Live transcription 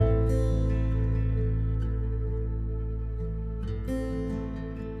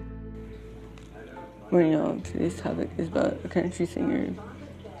Well, today's topic is about a country singer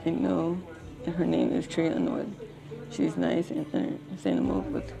I know, and her name is Carrie Underwood. She's nice and understandable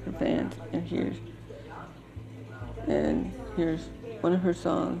with her fans, and here's one of her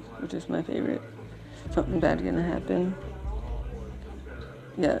songs, which is my favorite. Something Bad Gonna Happen.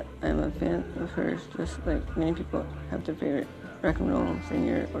 Yeah, I'm a fan of hers, just like many people have their favorite rock and roll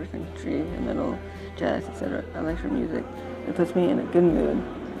singer or country, metal, jazz, etc. I like her music. It puts me in a good mood.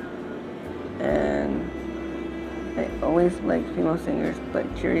 And I always like female singers, but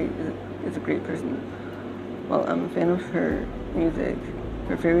Carrie is a great person. While I'm a fan of her music,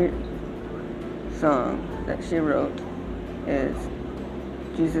 her favorite song that she wrote is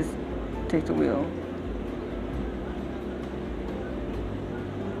Jesus Take the Wheel.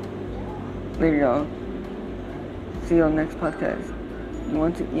 Later, y'all. See you on the next podcast. If you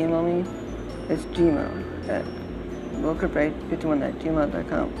want to email me, it's gmail at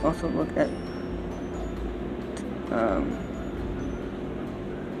willcurbright51@gmail.com. Also look at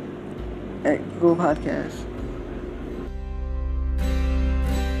Google Podcasts.